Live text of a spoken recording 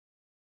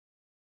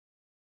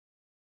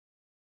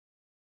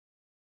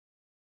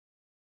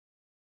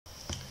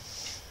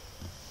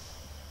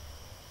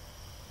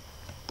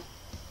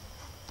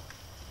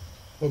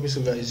Okay,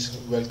 so guys,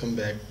 welcome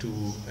back to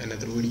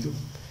another video.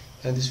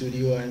 In this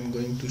video I am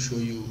going to show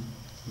you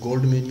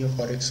Goldmania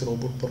Forex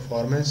robot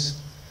performance,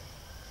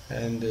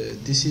 and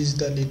this is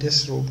the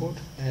latest robot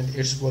and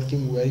it's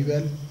working very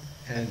well,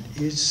 and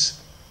it's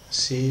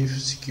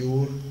safe,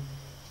 secure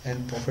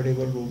and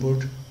profitable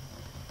robot.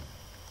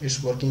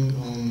 It's working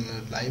on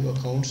live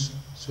accounts.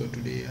 So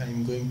today I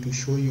am going to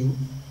show you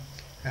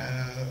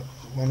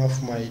one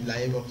of my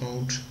live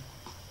account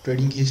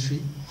trading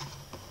history.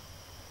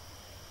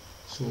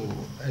 So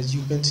as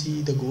you can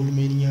see, the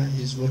Goldmania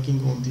is working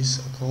on this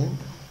account,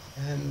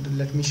 and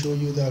let me show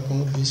you the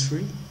account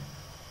history.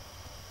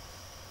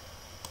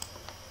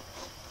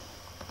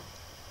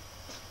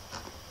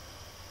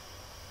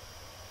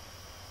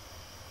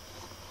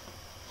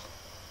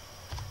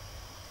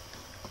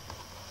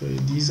 So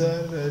these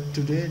are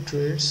today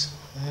trades,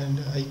 and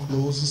I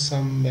closed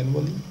some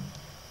manually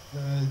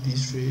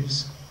these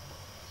trades.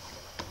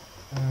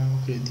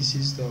 Okay, this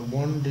is the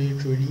 1 day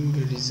trading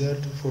result,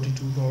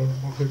 $42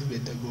 profit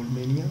with the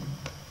Goldmania.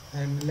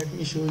 And let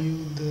me show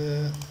you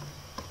the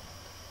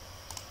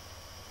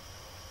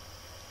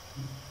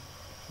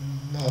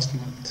last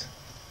month.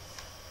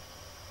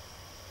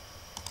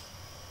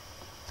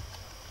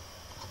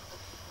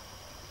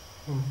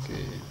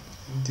 Okay,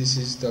 this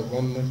is the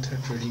 1 month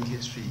trading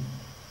history,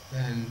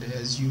 and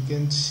as you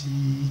can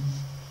see,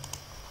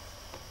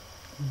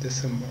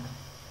 December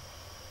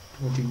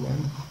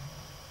 21,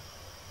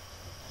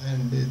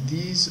 and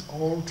these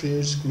all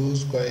trades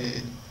closed by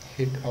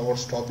hit our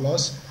stop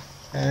loss,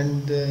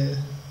 and here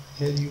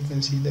you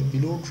can see the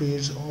below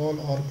trades all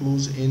are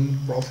closed in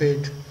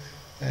profit,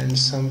 and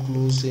some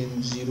closed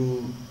in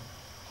zero,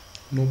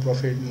 no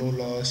profit, no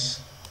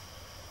loss.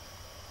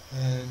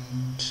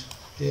 And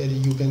here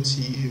you can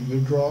see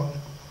withdrawal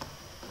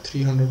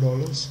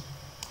 $300,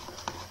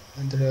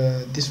 and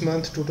this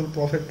month total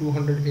profit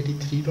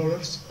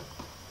 $283,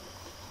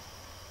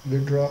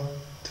 withdraw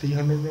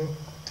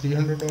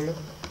 $300,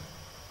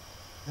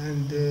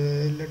 and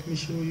let me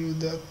show you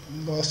the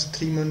last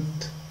 3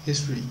 month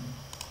history.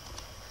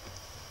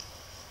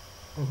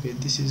 Okay,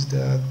 this is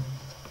the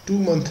 2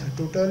 month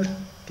total,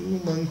 2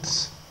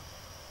 months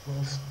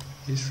of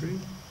history.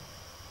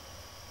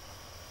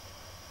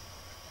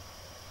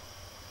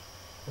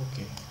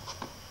 Okay,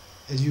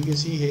 as you can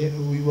see here,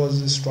 we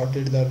was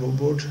started the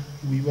robot,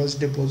 we was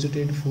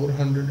deposited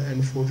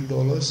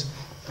 $440,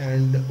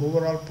 and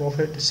overall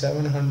profit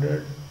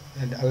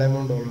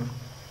 $711,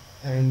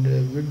 and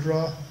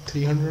withdraw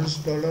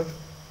 $300.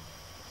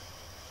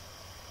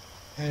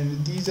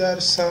 And these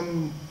are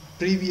some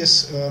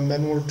previous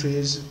manual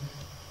trades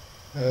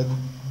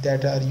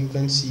that are, you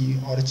can see,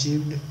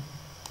 archived.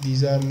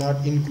 These are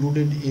not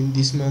included in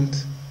this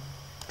month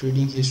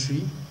trading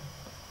history,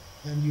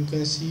 and you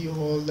can see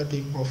all the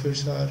take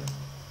profits are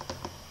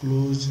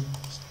closed.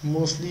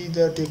 Mostly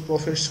the take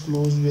profits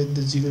close with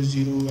the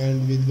 0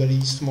 and with very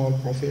small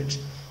profits,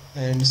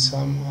 and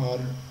some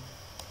are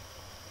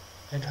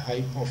at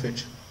high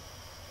profit.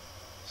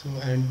 So,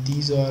 and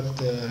these are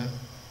the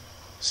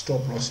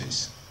stop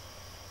losses.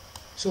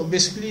 So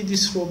basically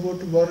this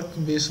robot work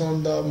based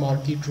on the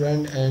market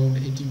trend, and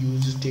it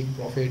uses take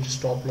profit,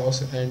 stop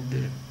loss and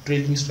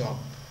trailing stop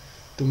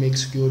to make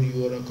secure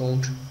your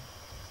account.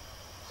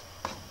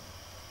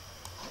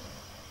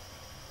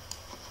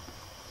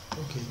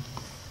 Okay,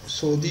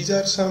 so these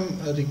are some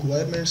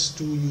requirements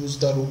to use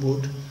the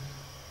robot.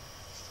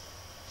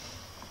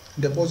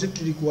 Deposit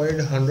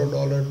required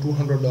 $100,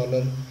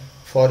 $200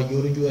 for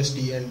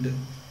EURUSD and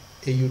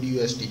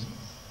AUDUSD.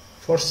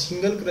 For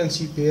single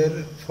currency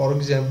pair, for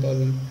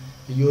example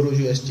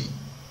EURUSD,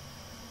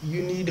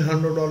 you need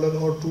 $100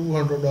 or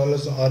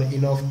 $200 are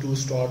enough to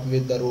start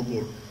with the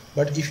robot.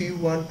 But if you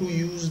want to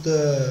use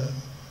the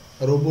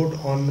robot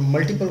on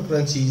multiple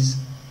currencies,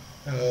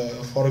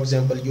 for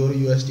example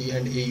EURUSD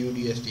and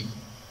AUDUSD,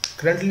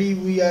 currently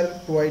we are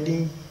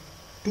providing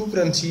 2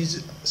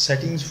 currencies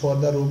settings for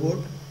the robot,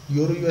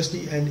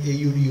 EURUSD and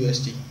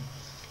AUDUSD,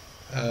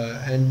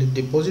 and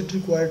deposit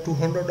required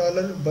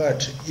 $200.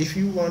 But if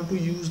you want to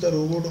use the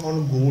robot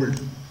on gold,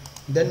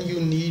 then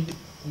you need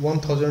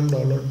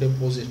 $1,000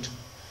 deposit.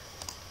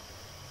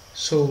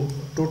 So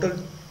total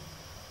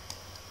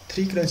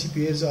 3 currency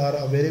pairs are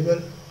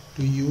available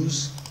to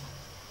use.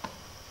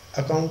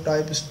 Account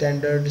type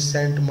standard,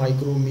 cent,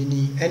 micro,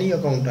 mini, any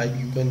account type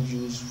you can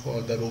use for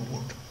the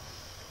robot,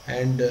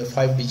 and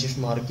 5-digit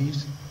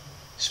markets.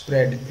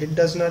 Spread, it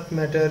does not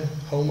matter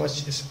how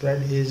much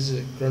spread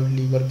is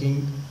currently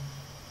working,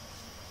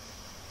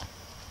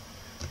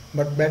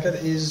 but better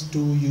is to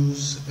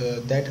use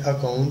that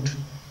account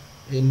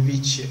in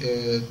which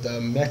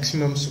the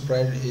maximum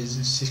spread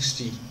is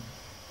 60.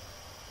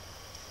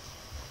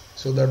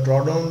 So the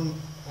drawdown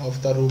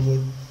of the robot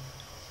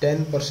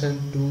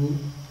 10% to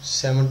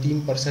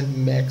 17%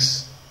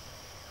 max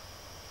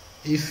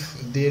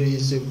if there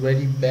is a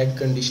very bad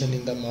condition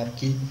in the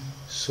market.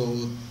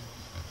 So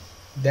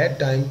that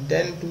time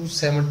 10 to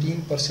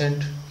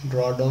 17%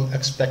 drawdown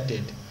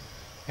expected,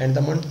 and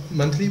the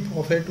monthly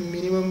profit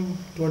minimum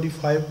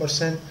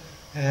 25%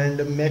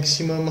 and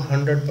maximum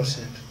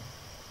 100%.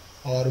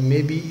 or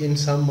maybe in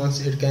some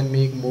months it can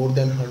make more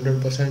than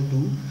 100%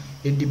 too.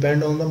 It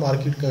depends on the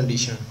market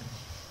condition.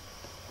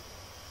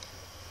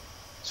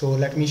 So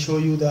let me show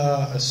you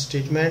the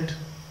statement.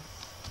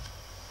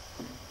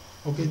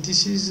 Okay,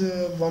 this is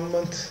 1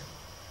 month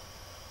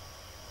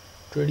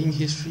trading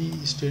history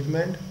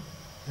statement,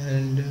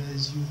 and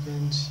as you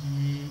can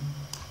see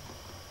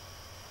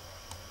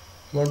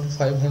 1 to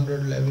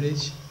 500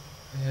 leverage,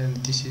 and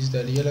this is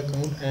the real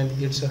account, and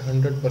it's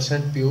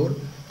 100% pure.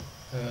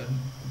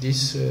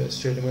 This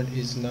statement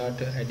is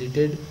not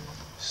edited.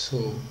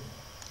 So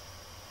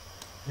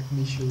let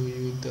me show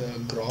you the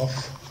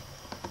graph.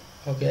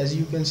 Okay, as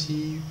you can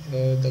see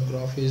the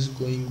graph is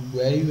going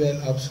very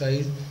well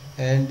upside,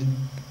 and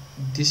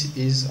this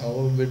is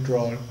our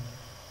withdrawal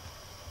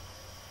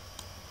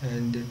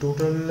and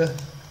total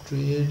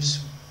trades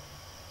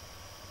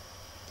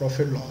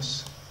profit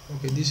loss.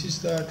 Okay, this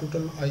is the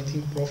total I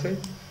think profit,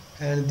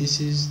 and this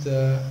is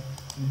the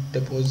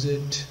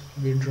deposit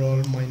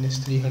withdrawal minus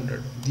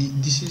 300.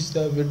 This is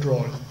the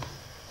withdrawal.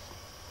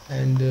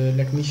 And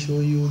let me show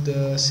you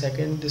the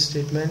second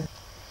statement.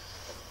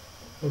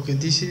 Okay,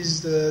 this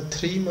is the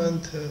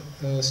 3-month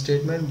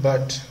statement,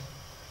 but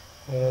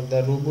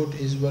the robot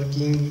is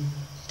working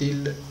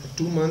till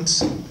 2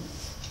 months,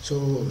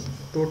 so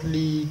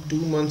totally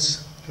 2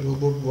 months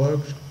robot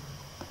worked.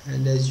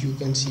 And as you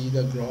can see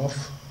the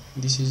graph,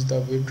 this is the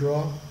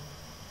withdrawal,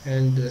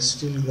 and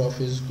still graph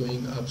is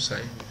going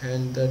upside,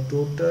 and the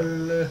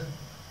total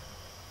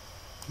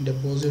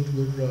deposit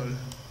withdrawal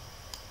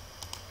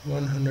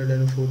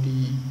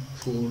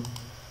 144.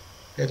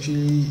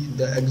 Actually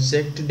the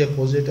exact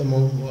deposit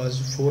amount was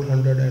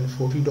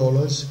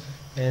 $440,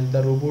 and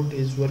the robot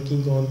is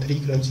working on 3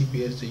 currency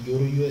pairs: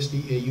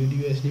 EURUSD,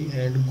 AUDUSD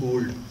and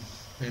gold,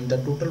 and the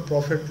total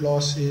profit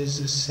loss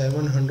is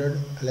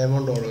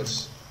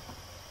 $711,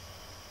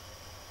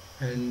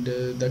 and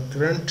the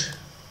current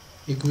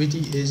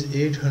equity is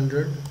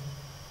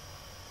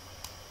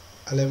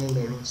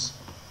 $811.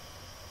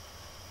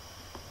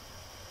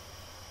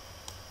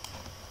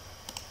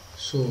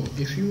 So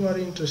if you are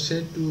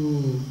interested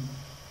to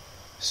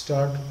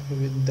start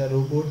with the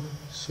robot,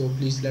 so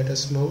please let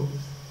us know.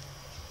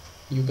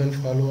 You can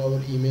follow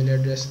our email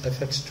address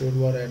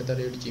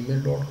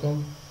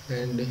fxtradewar@gmail.com,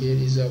 and here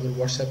is our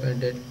WhatsApp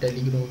and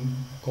Telegram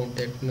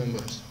contact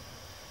numbers.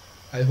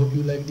 I hope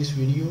you like this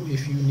video.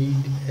 If you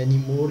need any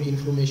more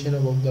information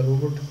about the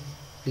robot,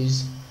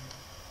 please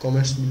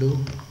comments below.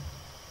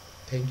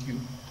 Thank you,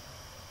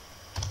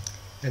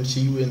 and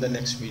see you in the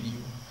next video.